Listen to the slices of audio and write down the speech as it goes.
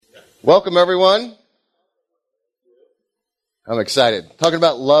Welcome, everyone. I'm excited. Talking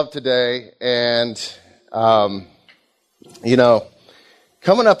about love today, and, coming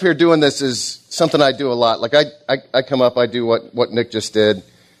up here doing this is something I do a lot. Like, I come up, I do what Nick just did,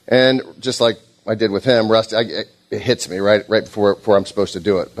 and just like I did with him, Rusty, it hits me right before I'm supposed to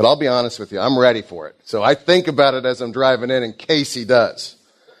do it. But I'll be honest with you, I'm ready for it. So I think about it as I'm driving in case he does.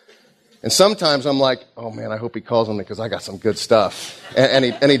 And sometimes I'm like, oh man, I hope he calls on me because I got some good stuff. And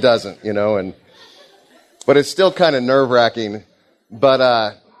he doesn't, but it's still kind of nerve-wracking. But,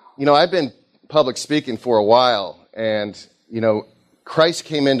 I've been public speaking for a while, and, Christ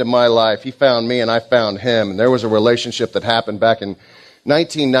came into my life. He found me and I found him. And there was a relationship that happened back in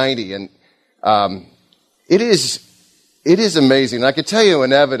 1990. And it is amazing. I could tell you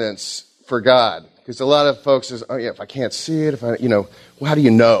an evidence for God, because a lot of folks is, oh yeah, if I can't see it, well, how do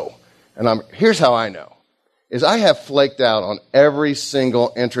you know? And here's how I know, is I have flaked out on every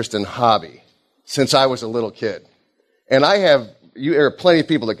single interest and hobby since I was a little kid. And there are plenty of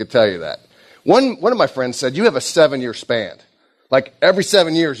people that could tell you that. One of my friends said, you have a 7-year span. Like every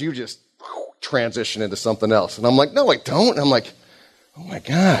 7 years, you just transition into something else. And I'm like, no, I don't. And I'm like, oh my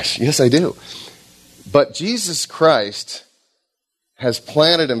gosh, yes, I do. But Jesus Christ has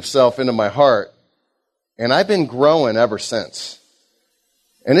planted himself into my heart, and I've been growing ever since.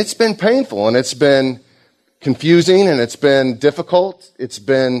 And it's been painful, and it's been confusing, and it's been difficult. It's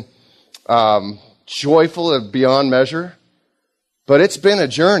been joyful beyond measure. But it's been a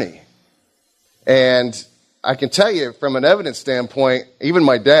journey. And I can tell you from an evidence standpoint, even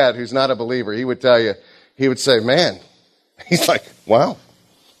my dad, who's not a believer, he would say, man, he's like, wow,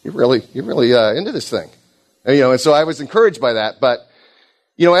 you're really into this thing. And so I was encouraged by that. But,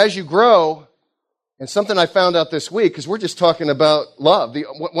 as you grow, and something I found out this week, because we're just talking about love,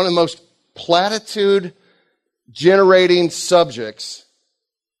 one of the most platitude-generating subjects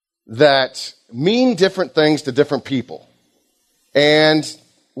that mean different things to different people. And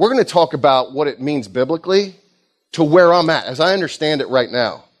we're going to talk about what it means biblically to where I'm at, as I understand it right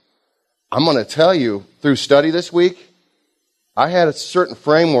now. I'm going to tell you, through study this week, I had certain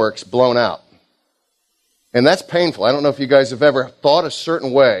frameworks blown out. And that's painful. I don't know if you guys have ever thought a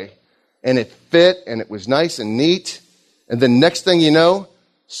certain way, and it fit, and it was nice and neat, and then next thing you know,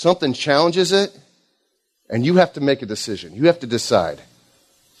 something challenges it, and you have to make a decision. You have to decide,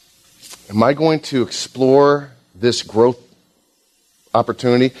 am I going to explore this growth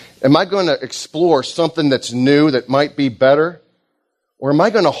opportunity? Am I going to explore something that's new that might be better? Or am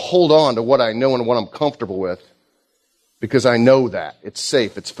I going to hold on to what I know and what I'm comfortable with because I know that it's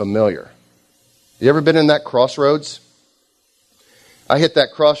safe, it's familiar? You ever been in that crossroads? I hit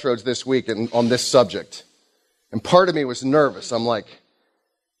that crossroads this week on this subject. And part of me was nervous. I'm like,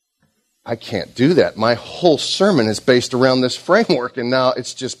 I can't do that. My whole sermon is based around this framework, and now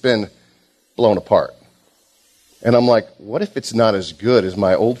it's just been blown apart. And I'm like, what if it's not as good as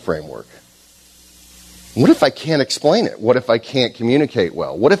my old framework? What if I can't explain it? What if I can't communicate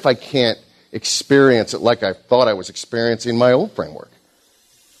well? What if I can't experience it like I thought I was experiencing my old framework?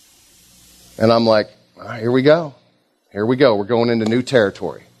 And I'm like, all right, here we go. Here we go. We're going into new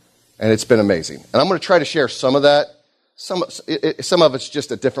territory. And it's been amazing. And I'm going to try to share some of that. Some of it's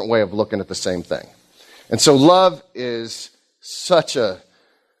just a different way of looking at the same thing. And so love is such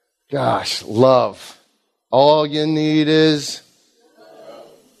love. All you need is,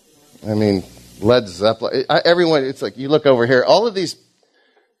 Led Zeppelin. Everyone, it's like, you look over here, all of these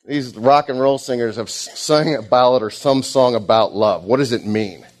rock and roll singers have sung a ballad or some song about love. What does it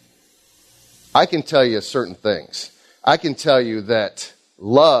mean? I can tell you certain things. I can tell you that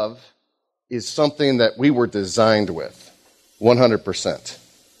love is something that we were designed with, 100%.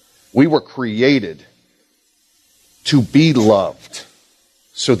 We were created to be loved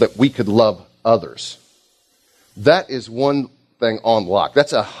so that we could love others. That is one thing on lock.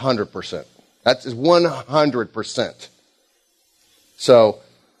 That's 100%. That's 100%. So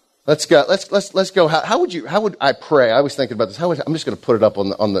let's go. How would I pray? I was thinking about this. I'm just going to put it up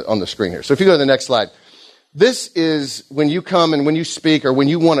on the screen here. So if you go to the next slide, this is when you come and when you speak or when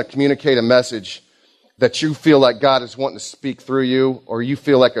you want to communicate a message that you feel like God is wanting to speak through you, or you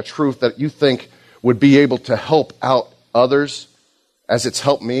feel like a truth that you think would be able to help out others as it's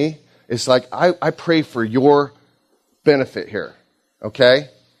helped me. It's like I pray for your benefit here, okay?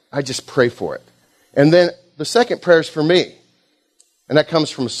 I just pray for it. And then the second prayer is for me, and that comes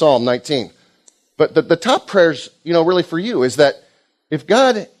from Psalm 19. But the top prayers, really for you is that if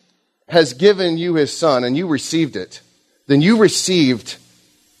God has given you his son and you received it, then you received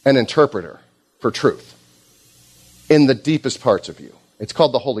an interpreter for truth in the deepest parts of you. It's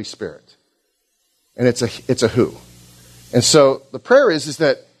called the Holy Spirit. And it's a who. And so the prayer is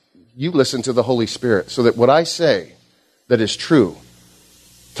that you listen to the Holy Spirit so that what I say that is true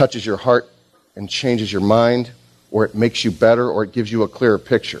touches your heart and changes your mind, or it makes you better, or it gives you a clearer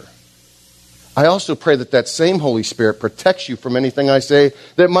picture. I also pray that that same Holy Spirit protects you from anything I say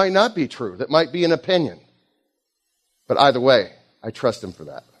that might not be true, that might be an opinion. But either way, I trust him for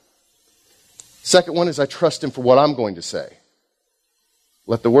that. Second one is I trust him for what I'm going to say.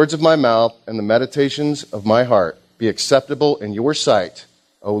 Let the words of my mouth and the meditations of my heart be acceptable in your sight,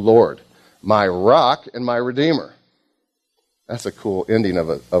 O Lord, my rock and my redeemer. That's a cool ending of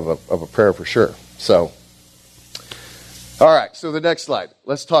a prayer for sure. So, all right, so the next slide.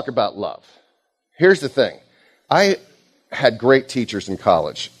 Let's talk about love. Here's the thing. I had great teachers in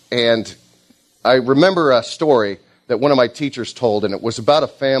college, and I remember a story that one of my teachers told, and it was about a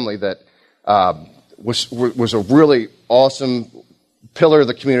family that was a really awesome pillar of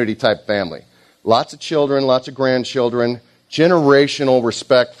the community type family. Lots of children, lots of grandchildren, generational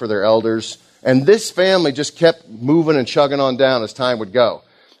respect for their elders, and this family just kept moving and chugging on down as time would go.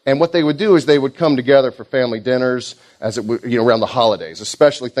 And what they would do is they would come together for family dinners as it would, around the holidays,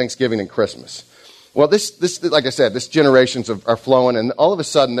 especially Thanksgiving and Christmas. Well, this like I said, this generations are flowing, and all of a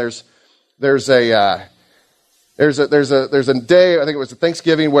sudden there's a day, I think it was a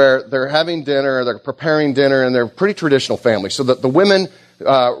Thanksgiving, where they're having dinner, or they're preparing dinner, and they're a pretty traditional family. So that the women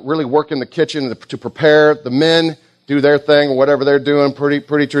really work in the kitchen to prepare. The men do their thing, or whatever they're doing,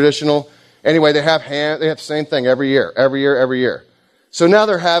 pretty traditional. Anyway, they have the same thing every year. So now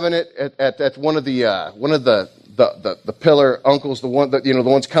they're having it at one of the pillar uncles, the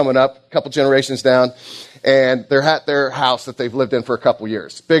ones coming up, a couple generations down, and they're at their house that they've lived in for a couple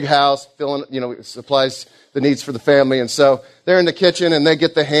years. Big house, filling, supplies the needs for the family. And so they're in the kitchen, and they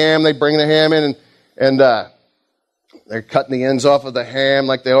get the ham, they bring the ham in, and they're cutting the ends off of the ham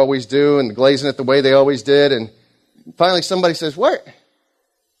like they always do, and glazing it the way they always did. And finally somebody says, why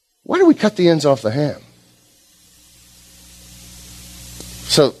do we cut the ends off the ham?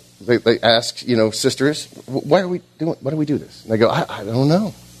 So they ask, sisters, why do we do this? And they go, I don't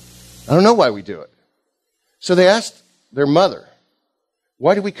know. I don't know why we do it. So they asked their mother,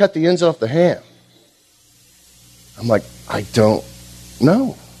 why do we cut the ends off the ham? I'm like, I don't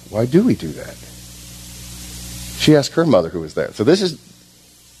know. Why do we do that? She asked her mother, who was there. So and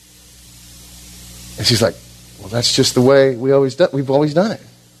she's like, well, that's just the way we've always done it.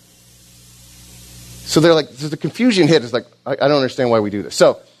 So they're like, so the confusion hit. It's like, I don't understand why we do this.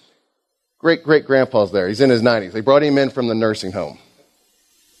 So great-great-grandpa's there. He's in his 90s. They brought him in from the nursing home.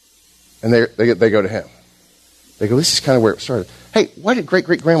 And they go to him. They go, this is kind of where it started. Hey, why did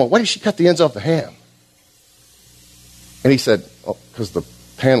she cut the ends off the ham? And he said, oh, because the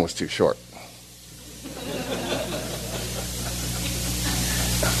pan was too short.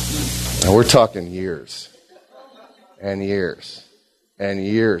 Now we're talking years and years and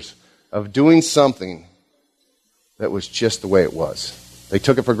years of doing something that was just the way it was. They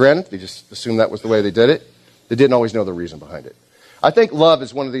took it for granted. They just assumed that was the way they did it. They didn't always know the reason behind it. I think love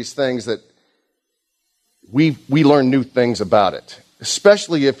is one of these things that we learn new things about it,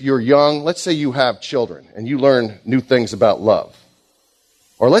 especially if you're young. Let's say you have children and you learn new things about love.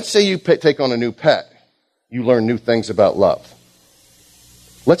 Or let's say you take on a new pet. You learn new things about love.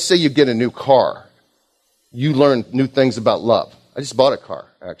 Let's say you get a new car. You learn new things about love. I just bought a car,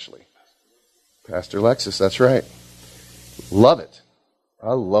 actually. Pastor Lexus, that's right. Love it.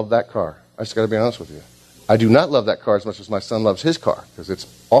 I love that car. I just got to be honest with you. I do not love that car as much as my son loves his car, because it's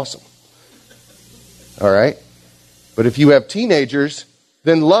awesome. All right? But if you have teenagers,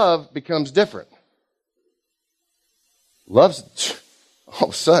 then love becomes different. All of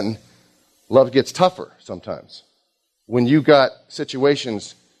a sudden, love gets tougher sometimes. When you got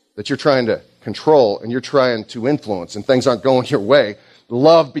situations that you're trying to control and you're trying to influence and things aren't going your way,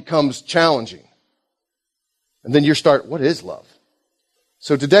 love becomes challenging. And then what is love?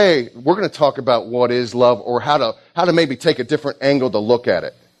 So today, we're going to talk about what is love, or how to maybe take a different angle to look at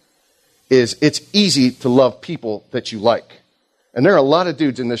it. It's easy to love people that you like. And there are a lot of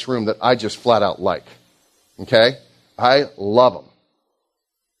dudes in this room that I just flat out like. Okay? I love them.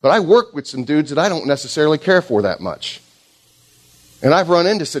 But I work with some dudes that I don't necessarily care for that much. And I've run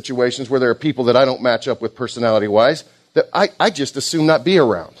into situations where there are people that I don't match up with personality-wise that I just assume not be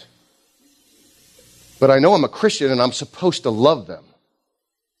around. But I know I'm a Christian and I'm supposed to love them.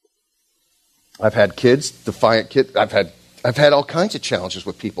 I've had kids, defiant kids. I've had all kinds of challenges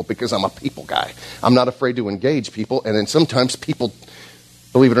with people because I'm a people guy. I'm not afraid to engage people, and then sometimes people,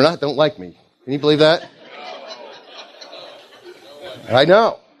 believe it or not, don't like me. Can you believe that? I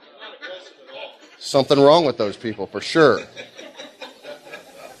know. Something wrong with those people, for sure.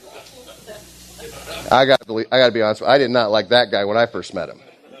 I got to be honest with you. I did not like that guy when I first met him.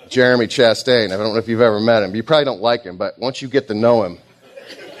 Jeremy Chastain. I don't know if you've ever met him. You probably don't like him, but once you get to know him.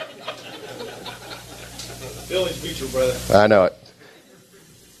 Billy's feature, brother. I know it.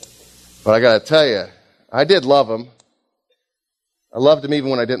 But I got to tell you, I did love him. I loved him even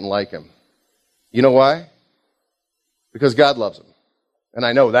when I didn't like him. You know why? Because God loves him. And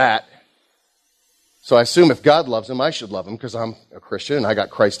I know that. So I assume if God loves him, I should love him because I'm a Christian and I got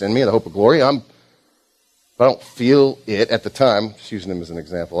Christ in me, the hope of glory. But I don't feel it at the time. Just using him as an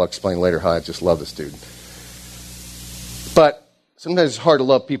example. I'll explain later how I just love this dude. But sometimes it's hard to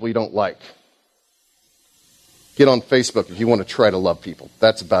love people you don't like. Get on Facebook if you want to try to love people.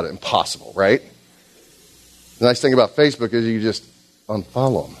 That's about impossible, right? The nice thing about Facebook is you just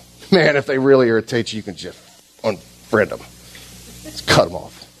unfollow them. Man, if they really irritate you, you can just unfriend them. Just cut them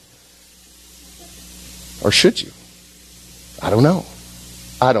off. Or should you? I don't know.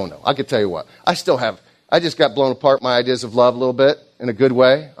 I can tell you what. I just got blown apart my ideas of love a little bit in a good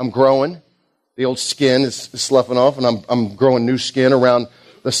way. I'm growing. The old skin is sloughing off, and I'm growing new skin around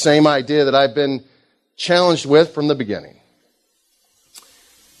the same idea that I've been challenged with from the beginning.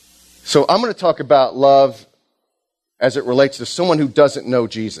 So I'm going to talk about love as it relates to someone who doesn't know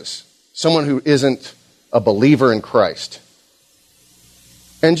Jesus, someone who isn't a believer in Christ.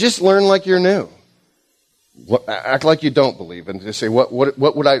 And just learn like you're new. Act like you don't believe, and just say, what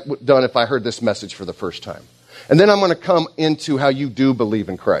would I have done if I heard this message for the first time? And then I'm going to come into how you do believe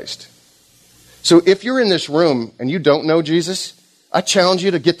in Christ. So if you're in this room and you don't know Jesus, I challenge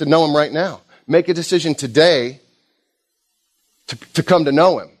you to get to know him right now. Make a decision today to come to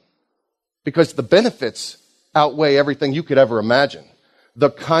know him, because the benefits outweigh everything you could ever imagine. The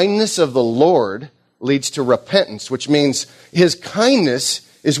kindness of the Lord leads to repentance, which means his kindness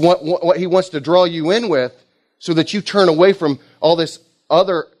is what he wants to draw you in with, so that you turn away from all this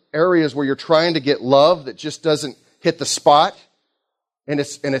other areas where you're trying to get love that just doesn't hit the spot, and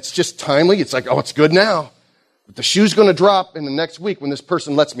it's just timely. It's like, oh, it's good now, but the shoe's going to drop in the next week when this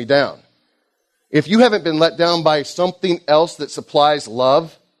person lets me down. If you haven't been let down by something else that supplies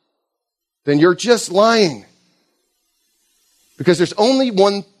love, then you're just lying. Because there's only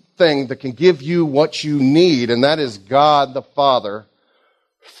one thing that can give you what you need, and that is God the Father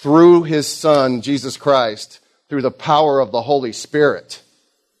through his Son, Jesus Christ, through the power of the Holy Spirit.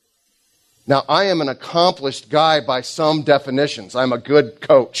 Now, I am an accomplished guy by some definitions. I'm a good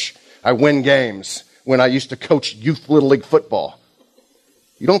coach. I win games when I used to coach youth Little League football.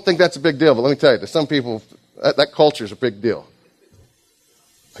 You don't think that's a big deal, but let me tell you, to some people, that culture is a big deal.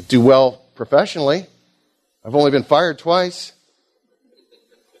 I do well professionally. I've only been fired twice.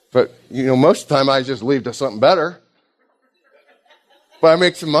 But, most of the time I just leave to something better. But I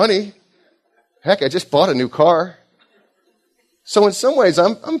make some money. Heck, I just bought a new car. So in some ways,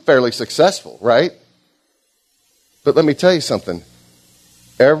 I'm fairly successful, right? But let me tell you something.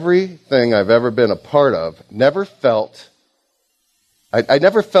 Everything I've ever been a part of I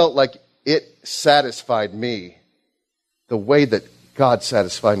never felt like it satisfied me the way that God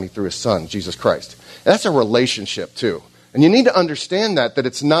satisfied me through his Son, Jesus Christ. And that's a relationship too. And you need to understand that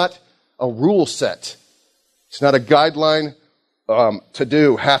it's not a rule set. It's not a guideline to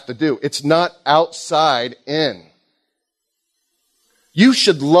do, have to do. It's not outside in. You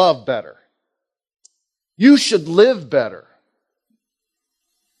should love better. You should live better.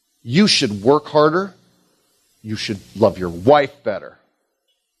 You should work harder. You should love your wife better.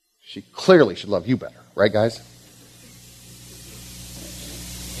 She clearly should love you better. Right, guys?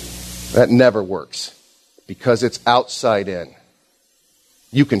 That never works because it's outside in.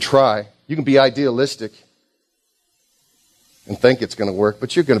 You can try. You can be idealistic and think it's going to work,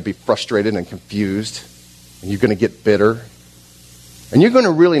 but you're going to be frustrated and confused, and you're going to get bitter. And you're going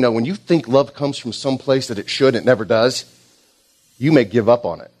to really know when you think love comes from some place that it should, it never does, you may give up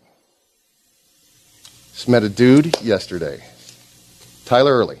on it. Just met a dude yesterday.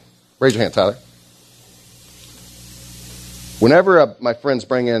 Tyler Early. Raise your hand, Tyler. Whenever my friends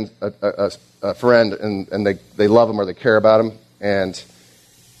bring in a friend and they love him or they care about him, and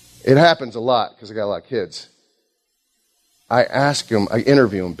it happens a lot because I got a lot of kids, I ask them, I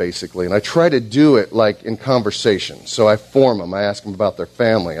interview them basically, and I try to do it like in conversation. So I form them. I ask them about their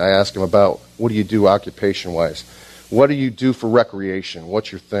family. I ask them about, what do you do occupation-wise? What do you do for recreation?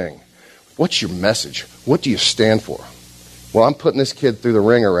 What's your thing? What's your message? What do you stand for? Well, I'm putting this kid through the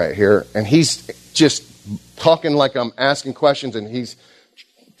ringer right here, and he's just talking like I'm asking questions, and he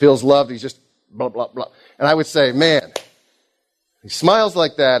feels loved. He's just blah, blah, blah. And I would say, man, he smiles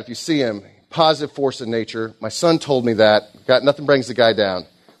like that if you see him. Positive force of nature. My son told me that. Nothing brings the guy down.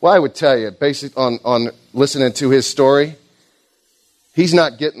 Well, I would tell you, based on listening to his story, he's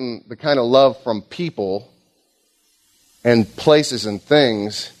not getting the kind of love from people and places and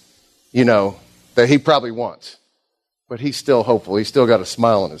things that he probably wants. But he's still hopeful. He's still got a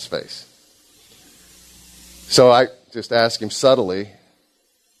smile on his face. So I just ask him subtly,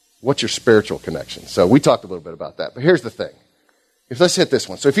 what's your spiritual connection? So we talked a little bit about that. But here's the thing. Let's hit this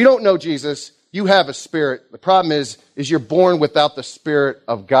one. So if you don't know Jesus, you have a spirit. The problem is you're born without the Spirit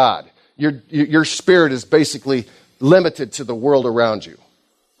of God. Your spirit is basically limited to the world around you.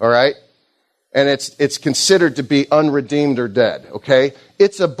 All right? And it's considered to be unredeemed or dead. Okay?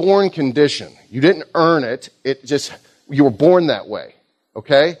 It's a born condition. You didn't earn it. You were born that way.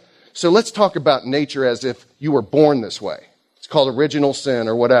 Okay? So let's talk about nature as if you were born this way. It's called original sin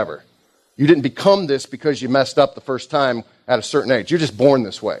or whatever. You didn't become this because you messed up the first time at a certain age. You're just born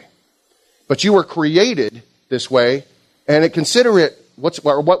this way. But you were created this way, and consider it, what's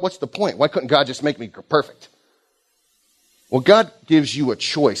the point? Why couldn't God just make me perfect? Well, God gives you a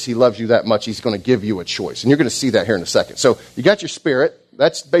choice. He loves you that much, He's going to give you a choice. And you're going to see that here in a second. So you got your spirit.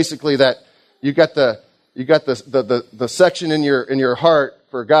 That's basically that. You got the section in your heart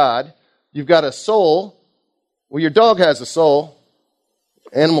for God. You've got a soul. Well, your dog has a soul.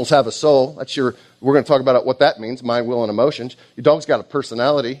 Animals have a soul. We're going to talk about what that means, mind, will, and emotions. Your dog's got a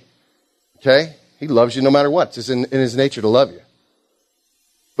personality. Okay? He loves you no matter what. It's in his nature to love you.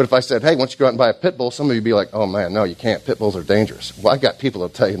 But if I said, hey, why don't you go out and buy a pit bull, some of you would be like, oh man, no, you can't. Pit bulls are dangerous. Well, I got people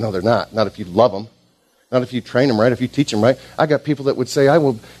that tell you, no, they're not. Not if you love them. Not if you train them right, if you teach them right. I got people that would say, I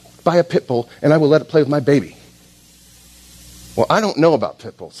will buy a pit bull and I will let it play with my baby. Well, I don't know about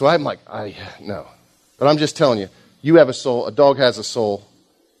pit bulls. So I'm like, no. But I'm just telling you, you have a soul. A dog has a soul.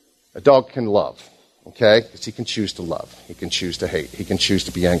 A dog can love. Okay? Because he can choose to love. He can choose to hate. He can choose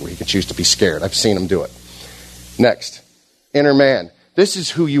to be angry. He can choose to be scared. I've seen him do it. Next, inner man. This is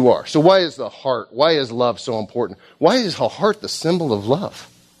who you are. So why is the heart, why is love so important? Why is the heart the symbol of love?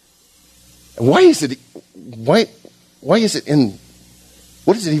 And why is it in,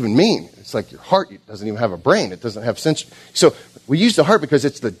 what does it even mean? It's like your heart doesn't even have a brain. It doesn't have sense. So we use the heart because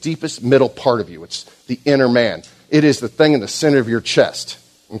it's the deepest middle part of you. It's the inner man. It is the thing in the center of your chest.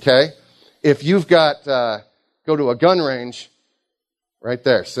 Okay? If you've got, go to a gun range, right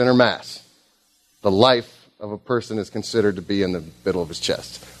there, center mass. The life of a person is considered to be in the middle of his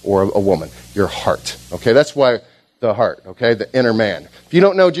chest, or a woman, your heart. Okay, that's why the heart, okay, the inner man. If you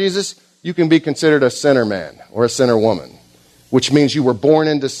don't know Jesus, you can be considered a sinner man or a sinner woman, which means you were born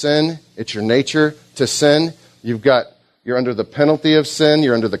into sin. It's your nature to sin. You're under the penalty of sin.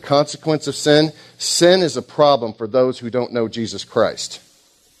 You're under the consequence of sin. Sin is a problem for those who don't know Jesus Christ.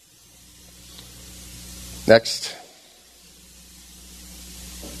 Next.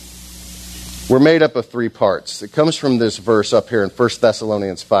 We're made up of 3 parts. It comes from this verse up here in 1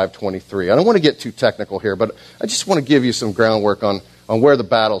 Thessalonians 5:23. I don't want to get too technical here, but I just want to give you some groundwork on where the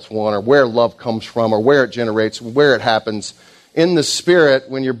battle's won, or where love comes from, or where it generates, where it happens. In the spirit,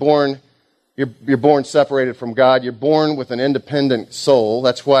 when you're born, you're born separated from God. You're born with an independent soul.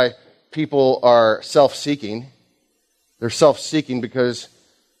 That's why people are self-seeking. They're self-seeking because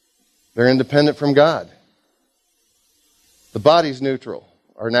they're independent from God. The body's neutral.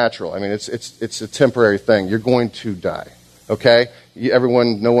 Or natural. I mean, it's a temporary thing. You're going to die. Okay?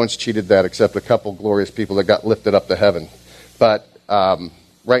 No one's cheated that except a couple glorious people that got lifted up to heaven. But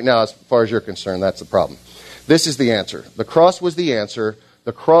right now, as far as you're concerned, that's the problem. This is the answer. The cross was the answer.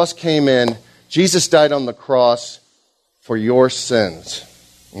 The cross came in. Jesus died on the cross for your sins.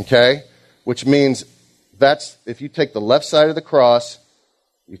 Okay? Which means if you take the left side of the cross,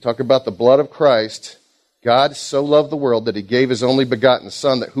 you talk about the blood of Christ. God so loved the world that He gave His only begotten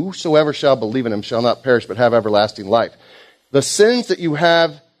Son, that whosoever shall believe in Him shall not perish but have everlasting life. The sins that you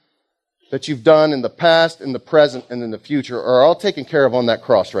have, that you've done in the past, in the present, and in the future are all taken care of on that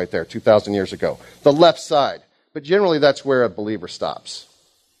cross right there 2,000 years ago. The left side. But generally that's where a believer stops.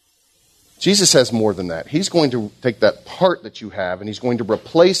 Jesus has more than that. He's going to take that part that you have and He's going to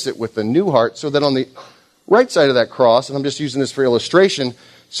replace it with a new heart, so that on the right side of that cross, and I'm just using this for illustration,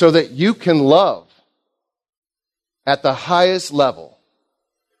 so that you can love at the highest level.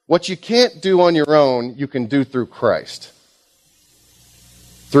 What you can't do on your own, you can do through Christ.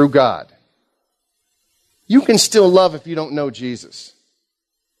 Through God. You can still love if you don't know Jesus.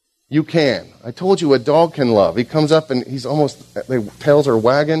 You can. I told you a dog can love. He comes up and their tails are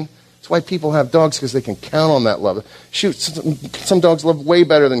wagging. That's why people have dogs, because they can count on that love. Shoot, some dogs love way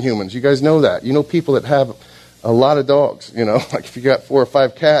better than humans. You guys know that. You know people that have a lot of dogs, like if you got 4 or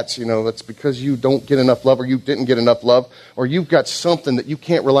 5 cats, that's because you don't get enough love, or you didn't get enough love, or you've got something that you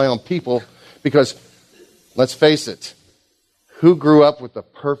can't rely on people, because let's face it, who grew up with the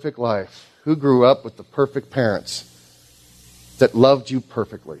perfect life? Who grew up with the perfect parents that loved you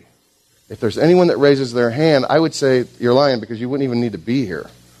perfectly? If there's anyone that raises their hand, I would say you're lying, because you wouldn't even need to be here.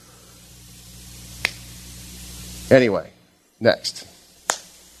 Anyway, next.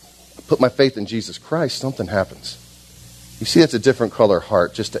 I put my faith in Jesus Christ, something happens. You see, it's a different color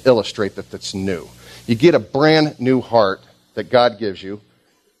heart, just to illustrate that that's new. You get a brand new heart that God gives you.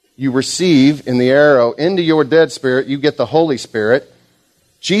 You receive in the arrow into your dead spirit, you get the Holy Spirit.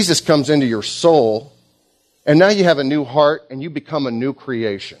 Jesus comes into your soul, and now you have a new heart and you become a new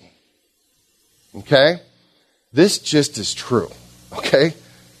creation. Okay? This just is true. Okay?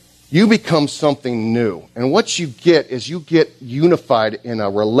 You become something new. And what you get is you get unified in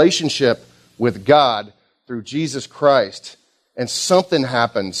a relationship with God through Jesus Christ, and something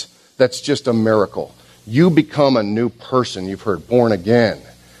happens that's just a miracle. You become a new person. You've heard born again.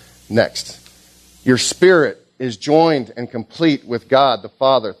 Next. Your spirit is joined and complete with God the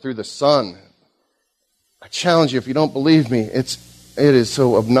Father through the Son. I challenge you, if you don't believe me, it is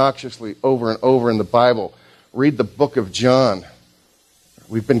so obnoxiously over and over in the Bible. Read the book of John.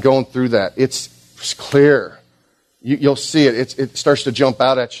 We've been going through that. It's clear. You'll see it. It starts to jump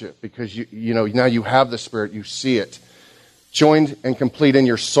out at you because you know now you have the Spirit. You see it. Joined and complete in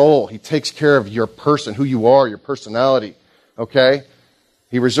your soul. He takes care of your person, who you are, your personality. Okay?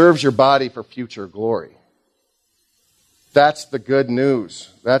 He reserves your body for future glory. That's the good news.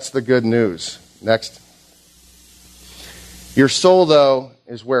 That's the good news. Next. Your soul, though,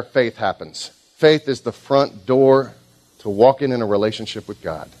 is where faith happens. Faith is the front door to walking in a relationship with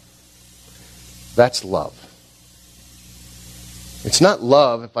God. That's love. It's not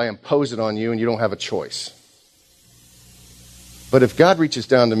love if I impose it on you and you don't have a choice. But if God reaches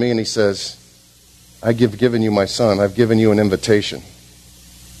down to me and he says, I've given you my son, I've given you an invitation.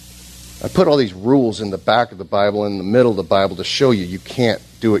 I put all these rules in the back of the Bible, in the middle of the Bible, to show you can't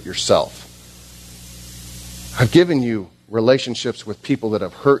do it yourself. I've given you relationships with people that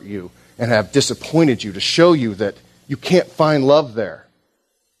have hurt you and have disappointed you to show you that you can't find love there.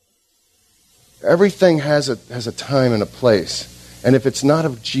 Everything has a time and a place. And if it's not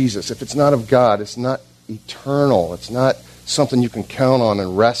of Jesus, if it's not of God, it's not eternal. It's not something you can count on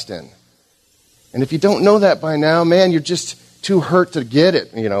and rest in. And if you don't know that by now, man, you're just too hurt to get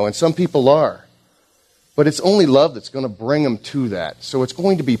it, and some people are. But it's only love that's going to bring them to that. So it's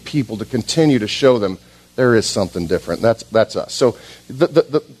going to be people to continue to show them there is something different. That's us. So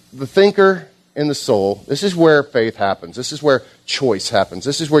the thinker in the soul, this is where faith happens. This is where choice happens.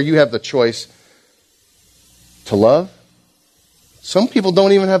 This is where you have the choice to love. Some people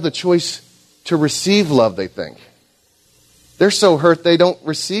don't even have the choice to receive love, they think. They're so hurt they don't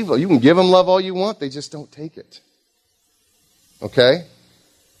receive love. You can give them love all you want, they just don't take it. Okay?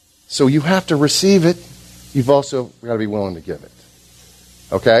 So you have to receive it. You've also got to be willing to give it.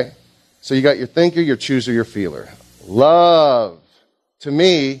 Okay? So you got your thinker, your chooser, your feeler. Love, to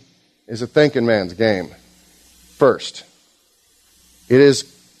me, is a thinking man's game. First, it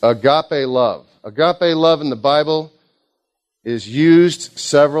is agape love. Agape love in the Bible is used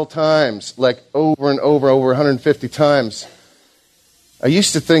several times, like over and over 150 times. I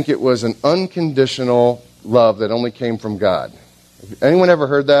used to think it was an unconditional love that only came from God. Anyone ever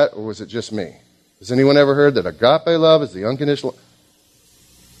heard that, or was it just me? Has anyone ever heard that agape love is the unconditional?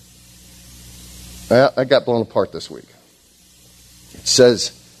 I got blown apart this week. It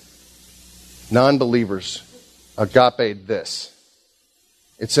says, non-believers agaped this.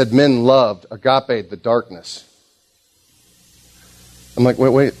 It said men loved, agaped the darkness. I'm like,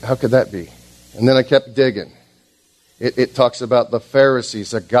 wait, how could that be? And then I kept digging. It talks about the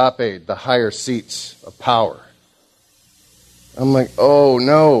Pharisees agaped the higher seats of power. I'm like, oh,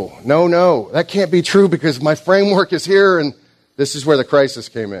 no. That can't be true because my framework is here, and this is where the crisis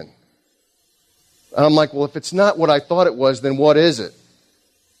came in. And I'm like, well, if it's not what I thought it was, then what is it?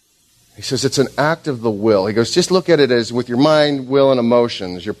 He says it's an act of the will. He goes, just look at it as with your mind, will, and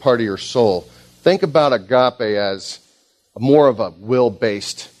emotions, you're part of your soul. Think about agape as more of a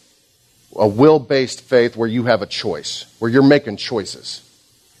will-based faith where you have a choice, where you're making choices.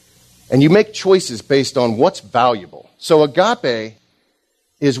 And you make choices based on what's valuable. So agape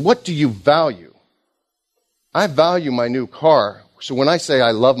is, what do you value? I value my new car. So when I say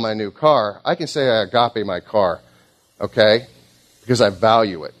I love my new car, I can say I agape my car, okay? Because I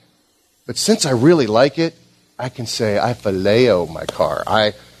value it. But since I really like it, I can say I phileo my car.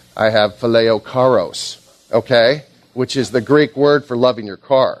 I have phileo karos, okay? Which is the Greek word for loving your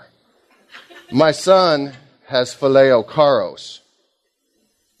car. My son has phileo karos.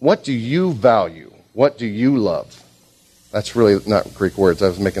 What do you value? What do you love? That's really not Greek words. I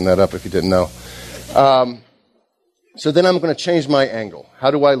was making that up if you didn't know. So then I'm going to change my angle. How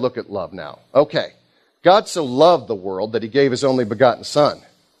do I look at love now? Okay. God so loved the world that he gave his only begotten son.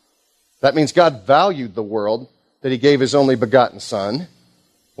 That means God valued the world that he gave his only begotten son.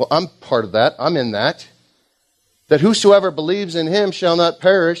 Well, I'm part of that. I'm in that. that whosoever believes in him shall not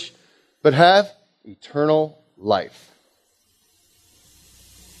perish, but have eternal life.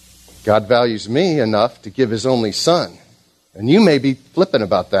 God values me enough to give his only son. And you may be flippant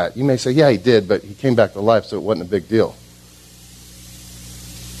about that. You may say, yeah, he did, but he came back to life, so it wasn't a big deal.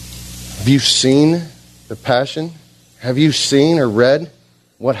 Have you seen the Passion? Have you seen or read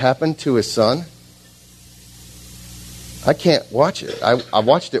what happened to his son? I can't watch it. I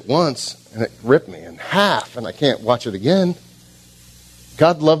watched it once, and it ripped me in half, and I can't watch it again.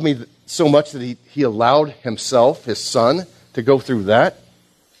 God loved me so much that he allowed himself, his son, to go through that,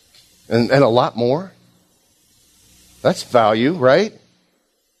 and a lot more. That's value, right?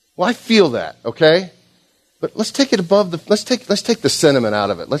 Well, I feel that, okay? But let's take it above the. Let's take the sentiment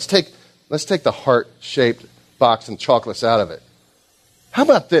out of it. Let's take the heart-shaped box and chocolates out of it. How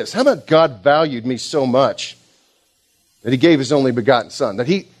about this? How about God valued me so much that he gave his only begotten son? That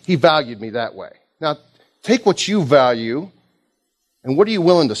he valued me that way. Now, take what you value, and what are you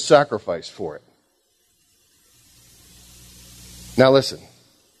willing to sacrifice for it? Now, listen.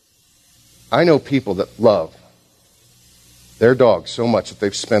 I know people that love their dog so much that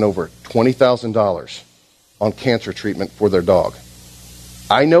they've spent over $20,000 on cancer treatment for their dog.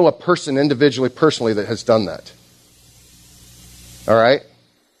 I know a person personally that has done that. All right?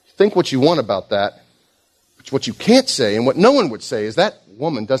 Think what you want about that. But what you can't say, and what no one would say, is that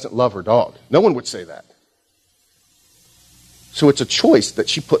woman doesn't love her dog. No one would say that. So it's a choice that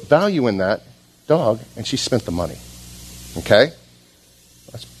she put value in that dog, and she spent the money. Okay?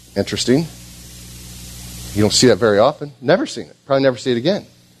 That's interesting. You don't see that very often. Never seen it. Probably never see it again.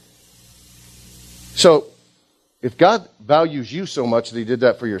 So, if God values you so much that he did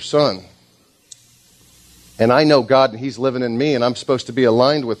that for your son, and I know God and he's living in me and I'm supposed to be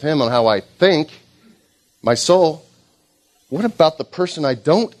aligned with him on how I think, my soul, what about the person I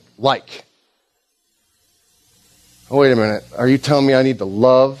don't like? Oh, wait a minute. Are you telling me I need to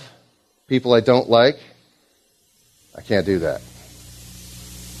love people I don't like? I can't do that.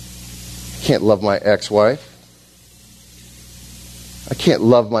 I can't love my ex-wife. I can't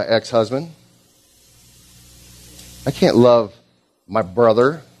love my ex-husband. I can't love my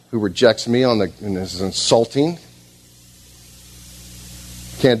brother who rejects me and is insulting.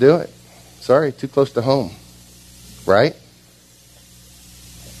 Can't do it. Sorry, too close to home. Right?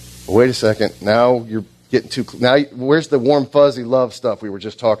 Wait a second. Now you're getting too... Now, where's the warm, fuzzy love stuff we were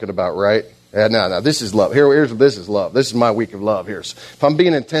just talking about, right? No, this is love. Here's this is love. This is my week of love. If I'm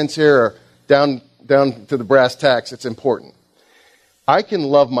being intense here or down to the brass tacks, it's important. I can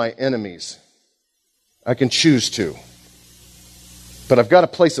love my enemies. I can choose to. But I've got to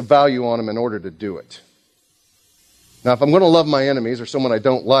place a value on them in order to do it. Now, if I'm going to love my enemies or someone I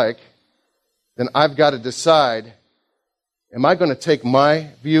don't like, then I've got to decide, am I going to take my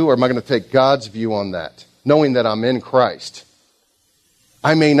view or am I going to take God's view on that, knowing that I'm in Christ?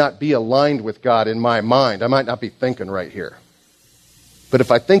 I may not be aligned with God in my mind. I might not be thinking right here. But if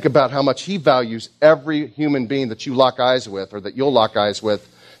I think about how much he values every human being that you lock eyes with or that you'll lock eyes with,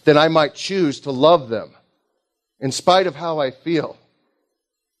 then I might choose to love them in spite of how I feel.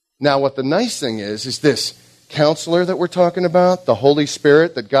 Now, what the nice thing is this counselor that we're talking about, the Holy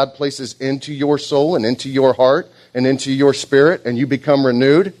Spirit that God places into your soul and into your heart and into your spirit, and you become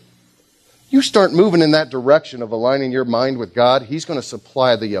renewed. You start moving in that direction of aligning your mind with God, he's going to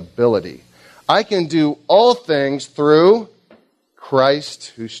supply the ability. I can do all things through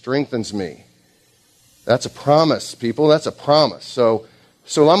Christ who strengthens me. That's a promise, people. That's a promise. So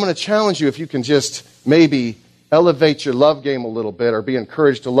I'm going to challenge you, if you can just maybe elevate your love game a little bit or be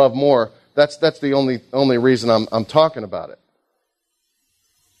encouraged to love more. That's the only reason I'm talking about it.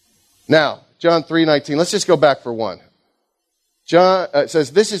 Now, John 3:19. Let's just go back for one. John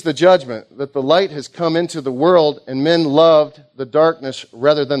says, "This is the judgment, that the light has come into the world, and men loved the darkness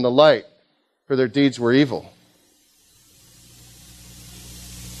rather than the light, for their deeds were evil."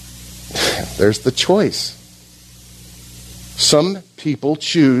 There's the choice. Some people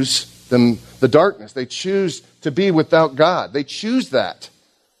choose the darkness. They choose to be without God. They choose that.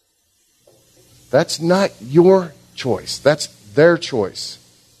 That's not your choice. That's their choice.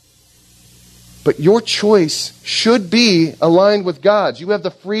 But your choice should be aligned with God's. You have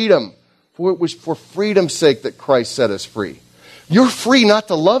the freedom. For it was for freedom's sake that Christ set us free. You're free not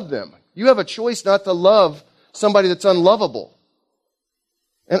to love them. You have a choice not to love somebody that's unlovable.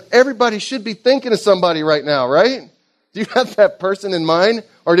 And everybody should be thinking of somebody right now, right? Do you have that person in mind?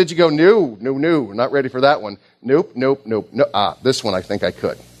 Or did you go, no, not ready for that one. Nope, no. This one I think I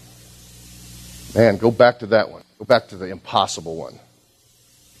could. Man, go back to that one. Go back to the impossible one.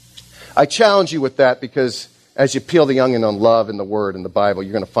 I challenge you with that because as you peel the onion on love in the Word and the Bible,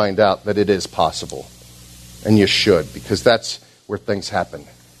 you're going to find out that it is possible. And you should, because that's where things happen.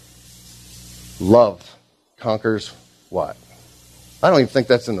 Love conquers what? I don't even think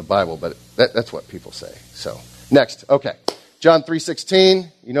that's in the Bible, but that's what people say. So, next. Okay. John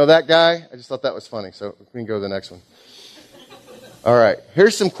 3:16. You know that guy? I just thought that was funny, so we can go to the next one. All right.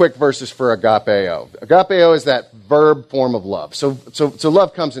 Here's some quick verses for agapeo. Agapeo is that verb form of love. So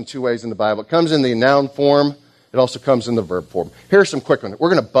love comes in two ways in the Bible. It comes in the noun form. It also comes in the verb form. Here's some quick ones.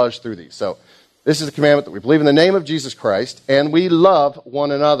 We're going to buzz through these. So this is a commandment that we believe in the name of Jesus Christ, and we love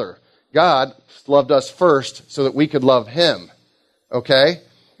one another. God loved us first so that we could love him. Okay?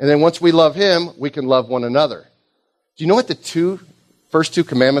 And then once we love him, we can love one another. Do you know what the first two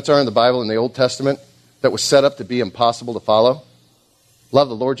commandments are in the Bible in the Old Testament that was set up to be impossible to follow? Love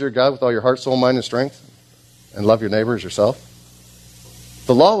the Lord your God with all your heart, soul, mind, and strength, and love your neighbor as yourself.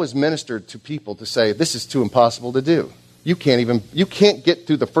 The law was ministered to people to say, this is too impossible to do. You can't get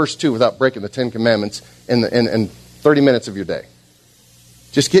through the first two without breaking the 10 Commandments in 30 minutes of your day.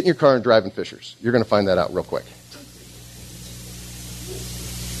 Just get in your car and drive in Fishers. You're going to find that out real quick.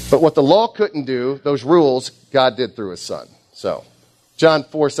 But what the law couldn't do, those rules, God did through his son. So, John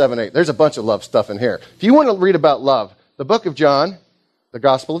 4:7-8. There's a bunch of love stuff in here. If you want to read about love, the book of John, the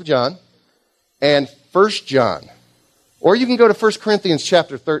Gospel of John, and 1 John. Or you can go to 1 Corinthians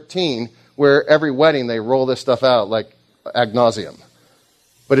chapter 13, where every wedding they roll this stuff out like ad nauseum.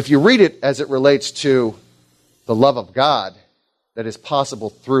 But if you read it as it relates to the love of God that is possible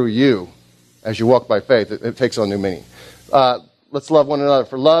through you as you walk by faith, it takes on new meaning. Let's love one another,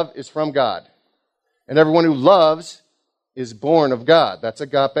 for love is from God. And everyone who loves is born of God. That's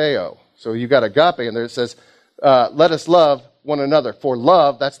agapeo. So you got agape in there. It says, let us love one another. For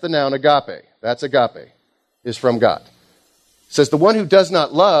love, that's the noun agape. That's agape, is from God. It says the one who does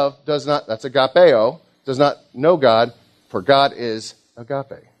not love, that's agapeo, does not know God, for God is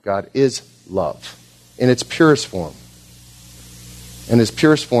agape. God is love in its purest form. And its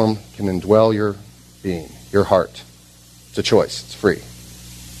purest form can indwell your being, your heart. It's a choice. It's free.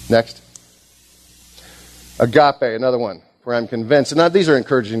 Next. Agape, another one. For I'm convinced, and now these are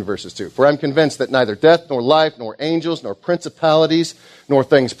encouraging verses too. For I'm convinced that neither death, nor life, nor angels, nor principalities, nor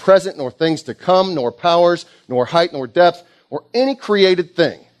things present, nor things to come, nor powers, nor height, nor depth, or any created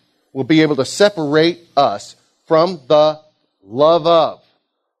thing will be able to separate us from the love of.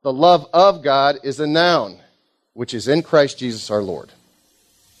 The love of God is a noun, which is in Christ Jesus our Lord.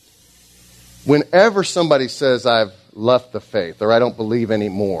 Whenever somebody says, I've left the faith, or I don't believe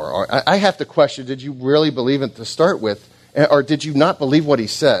anymore, or I have to question, did you really believe it to start with? Or did you not believe what he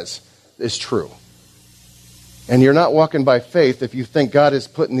says is true? And you're not walking by faith if you think God is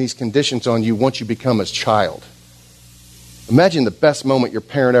putting these conditions on you once you become his child. Imagine the best moment your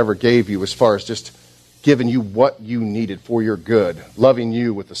parent ever gave you as far as just giving you what you needed for your good, loving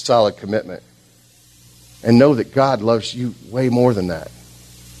you with a solid commitment. And know that God loves you way more than that.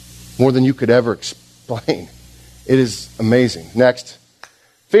 More than you could ever explain. It is amazing. Next.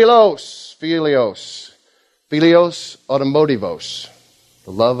 Philos. Philios automotivos,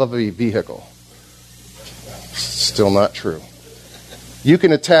 the love of a vehicle. Still not true. You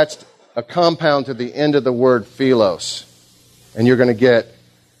can attach a compound to the end of the word philos, and you're going to get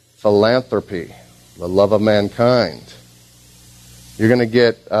philanthropy, the love of mankind. You're going to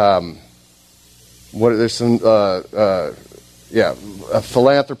get a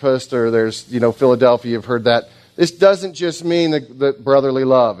philanthropist, or there's Philadelphia. You've heard that. This doesn't just mean the brotherly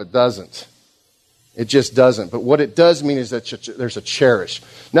love. It doesn't. It just doesn't. But what it does mean is that there's a cherish.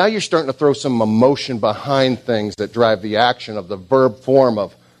 Now you're starting to throw some emotion behind things that drive the action of the verb form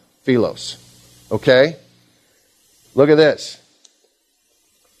of philos. Okay? Look at this.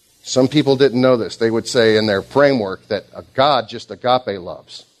 Some people didn't know this. They would say in their framework that a God just agape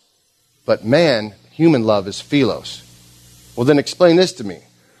loves. But man, human love is philos. Well, then explain this to me.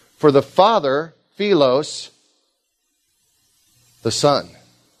 For the Father, philos, the Son.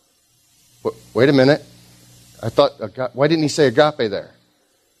 Wait a minute. I thought, why didn't he say agape there?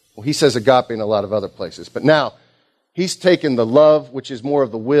 Well, he says agape in a lot of other places. But now, he's taken the love, which is more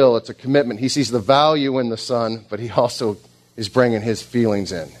of the will. It's a commitment. He sees the value in the Son, but he also is bringing his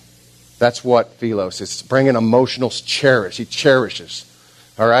feelings in. That's what philos is. It's bringing emotional cherish. He cherishes.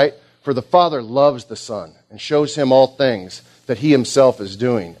 All right? For the Father loves the Son and shows him all things that he himself is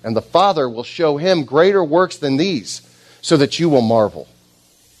doing. And the Father will show him greater works than these, so that you will marvel.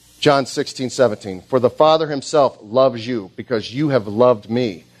 John 16:17. For the Father himself loves you because you have loved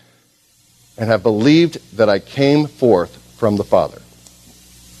me and have believed that I came forth from the Father.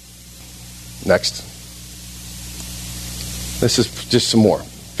 Next. This is just some more.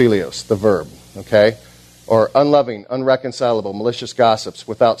 Philios, the verb. Okay? or unloving, unreconcilable, malicious gossips,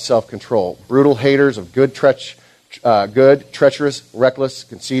 without self-control, brutal haters of good, treacherous, reckless,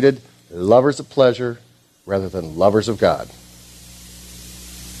 conceited, lovers of pleasure rather than lovers of God.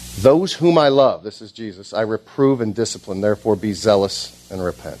 Those whom I love, this is Jesus, I reprove and discipline, therefore be zealous and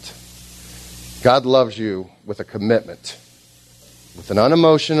repent. God loves you with a commitment, with an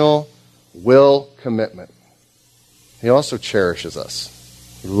unemotional will commitment. He also cherishes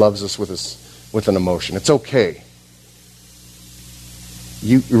us. He loves us with an emotion. It's okay.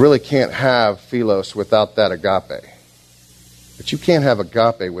 You really can't have philos without that agape. But you can't have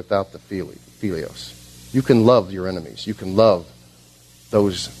agape without the philios. You can love your enemies. You can love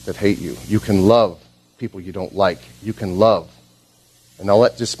those that hate you. You can love people you don't like. You can love. And all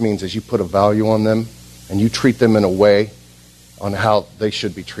that just means is you put a value on them and you treat them in a way on how they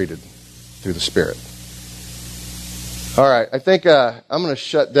should be treated through the Spirit. All right, I think I'm going to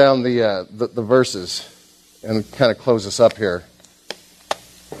shut down the verses and kind of close this up here.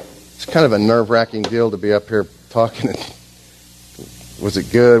 It's kind of a nerve-wracking deal to be up here talking. Was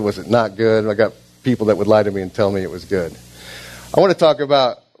it good? Was it not good? I got people that would lie to me and tell me it was good. I want to talk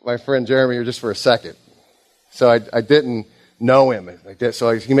about my friend Jeremy here just for a second. So I didn't know him.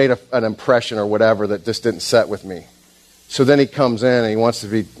 He made an impression or whatever that just didn't set with me. So then he comes in and he wants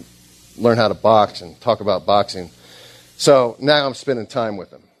to learn how to box and talk about boxing. So now I'm spending time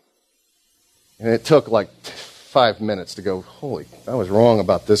with him. And it took like 5 minutes to go, holy, I was wrong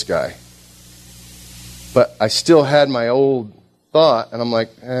about this guy. But I still had my old thought, and I'm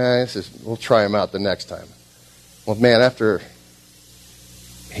like, we'll try him out the next time. Well, man, after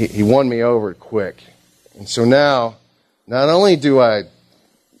he won me over quick. And so now, not only do I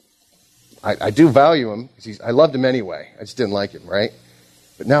do value him, because I loved him anyway. I just didn't like him, right?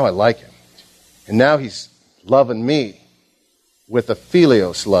 But now I like him. And now he's loving me with a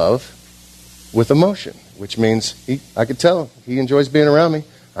philios love, with emotion, which means I could tell he enjoys being around me.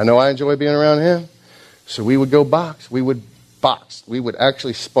 I know I enjoy being around him. So we would go box. We would box. We would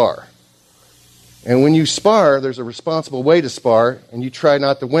actually spar. And when you spar, there's a responsible way to spar, and you try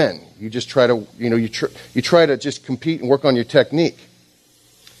not to win. You just try to, you try to just compete and work on your technique.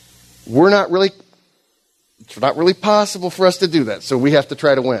 It's not really possible for us to do that, so we have to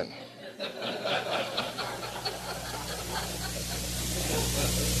try to win.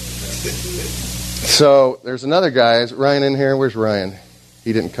 So there's another guy. Is Ryan in here? Where's Ryan?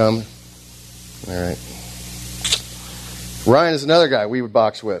 He didn't come? All right. Ryan is another guy we would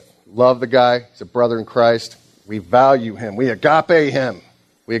box with. Love the guy. He's a brother in Christ. We value him. We agape him.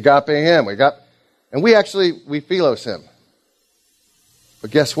 And we philos him. But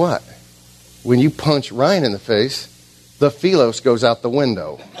guess what? When you punch Ryan in the face, the philos goes out the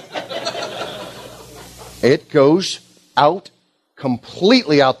window. It goes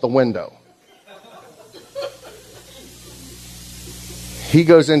completely out the window. He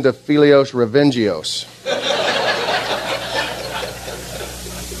goes into philios revengios.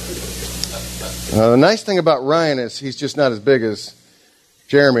 The nice thing about Ryan is he's just not as big as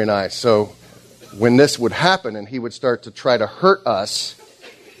Jeremy and I. So when this would happen and he would start to try to hurt us,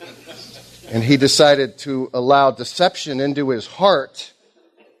 and he decided to allow deception into his heart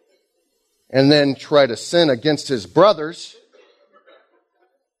and then try to sin against his brothers,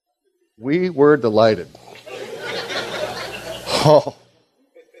 we were delighted. Oh.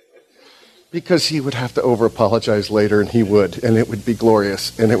 Because he would have to over-apologize later, and he would, and it would be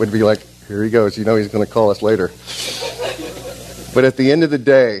glorious, and it would be like, here he goes, he's going to call us later. But at the end of the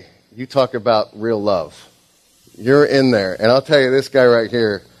day, you talk about real love. You're in there, and I'll tell you, this guy right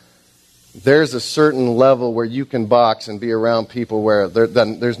here, there's a certain level where you can box and be around people where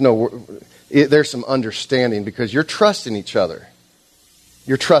there's some understanding because you're trusting each other.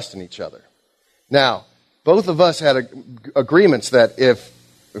 You're trusting each other. Now, both of us had agreements that if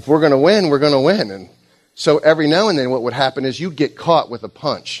we're going to win, we're going to win. And so every now and then what would happen is you'd get caught with a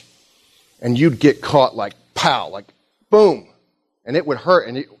punch. And you'd get caught like pow, like boom. And it would hurt.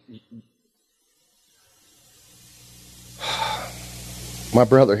 And my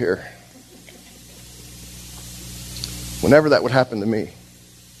brother here, whenever that would happen to me,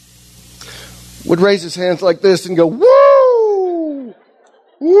 would raise his hands like this and go, woo!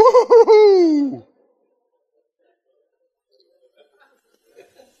 Woo!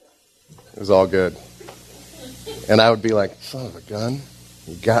 It was all good. And I would be like, son of a gun,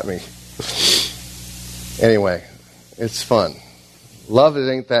 you got me. Anyway, it's fun. Love it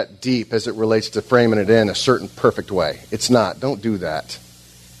ain't that deep as it relates to framing it in a certain perfect way. It's not. Don't do that.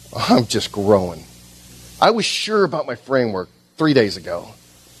 I'm just growing. I was sure about my framework 3 days ago.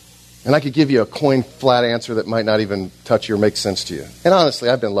 And I could give you a coin flat answer that might not even touch you or make sense to you. And honestly,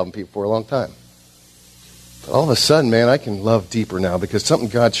 I've been loving people for a long time. But all of a sudden, man, I can love deeper now because something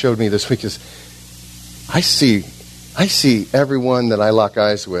God showed me this week is I see everyone that I lock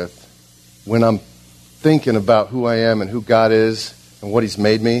eyes with when I'm thinking about who I am and who God is and what He's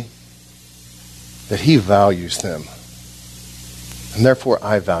made me, that He values them. And therefore,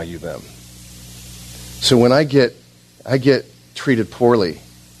 I value them. So when I get treated poorly,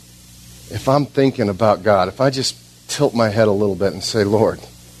 if I'm thinking about God, if I just tilt my head a little bit and say, Lord,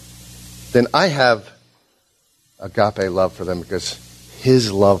 then I have agape love for them because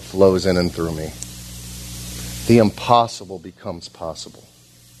His love flows in and through me. The impossible becomes possible.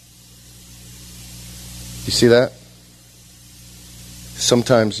 You see that?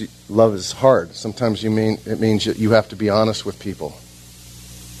 Sometimes love is hard. Sometimes it means you have to be honest with people.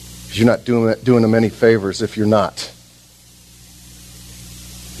 Because you're not doing them any favors if you're not.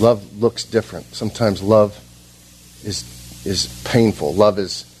 Love looks different. Sometimes love is painful. Love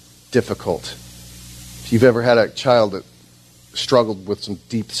is difficult. If you've ever had a child that struggled with some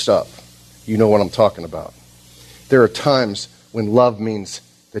deep stuff, you know what I'm talking about. There are times when love means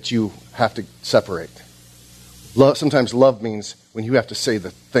that you have to separate. Sometimes love means when you have to say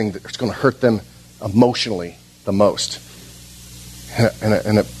the thing that's going to hurt them emotionally the most.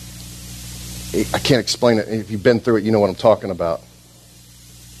 And I can't explain it. If you've been through it, you know what I'm talking about.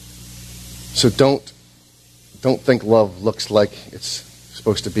 So don't think love looks like it's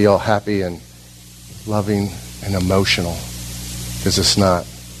supposed to be all happy and loving and emotional, because it's not.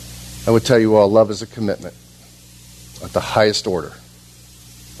 I would tell you all, love is a commitment at the highest order,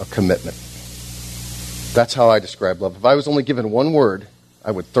 a commitment. That's how I describe love. If I was only given one word,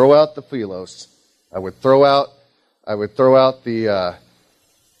 I would throw out the philos. I would throw out the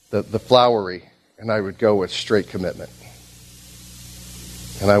flowery, and I would go with straight commitment.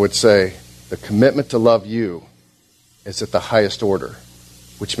 And I would say the commitment to love you is at the highest order,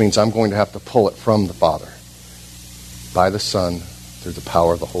 which means I'm going to have to pull it from the Father, by the Son, through the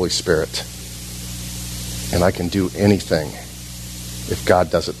power of the Holy Spirit. And I can do anything if God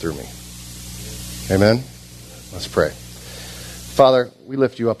does it through me. Amen? Let's pray. Father, we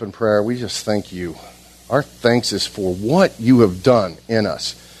lift you up in prayer. We just thank you. Our thanks is for what you have done in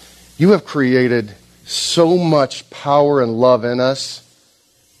us. You have created so much power and love in us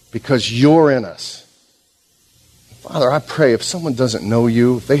because you're in us. Father, I pray if someone doesn't know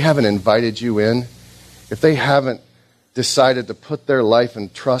you, if they haven't invited you in, if they haven't decided to put their life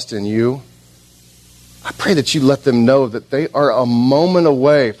and trust in you, I pray that you let them know that they are a moment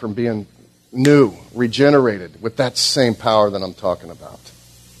away from being new, regenerated, with that same power that I'm talking about.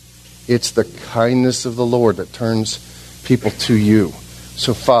 It's the kindness of the Lord that turns people to you.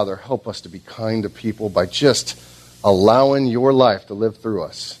 So, Father, help us to be kind to people by just allowing your life to live through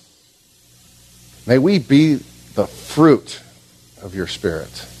us. May we be the fruit of your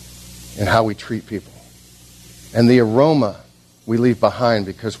Spirit in how we treat people, and the aroma we leave behind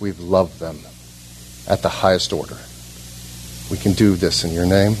because we've loved them at the highest order. We can do this in your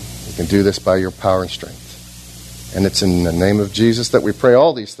name. We can do this by your power and strength. And it's in the name of Jesus that we pray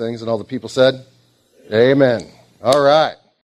all these things. And all the people said, Amen. All right.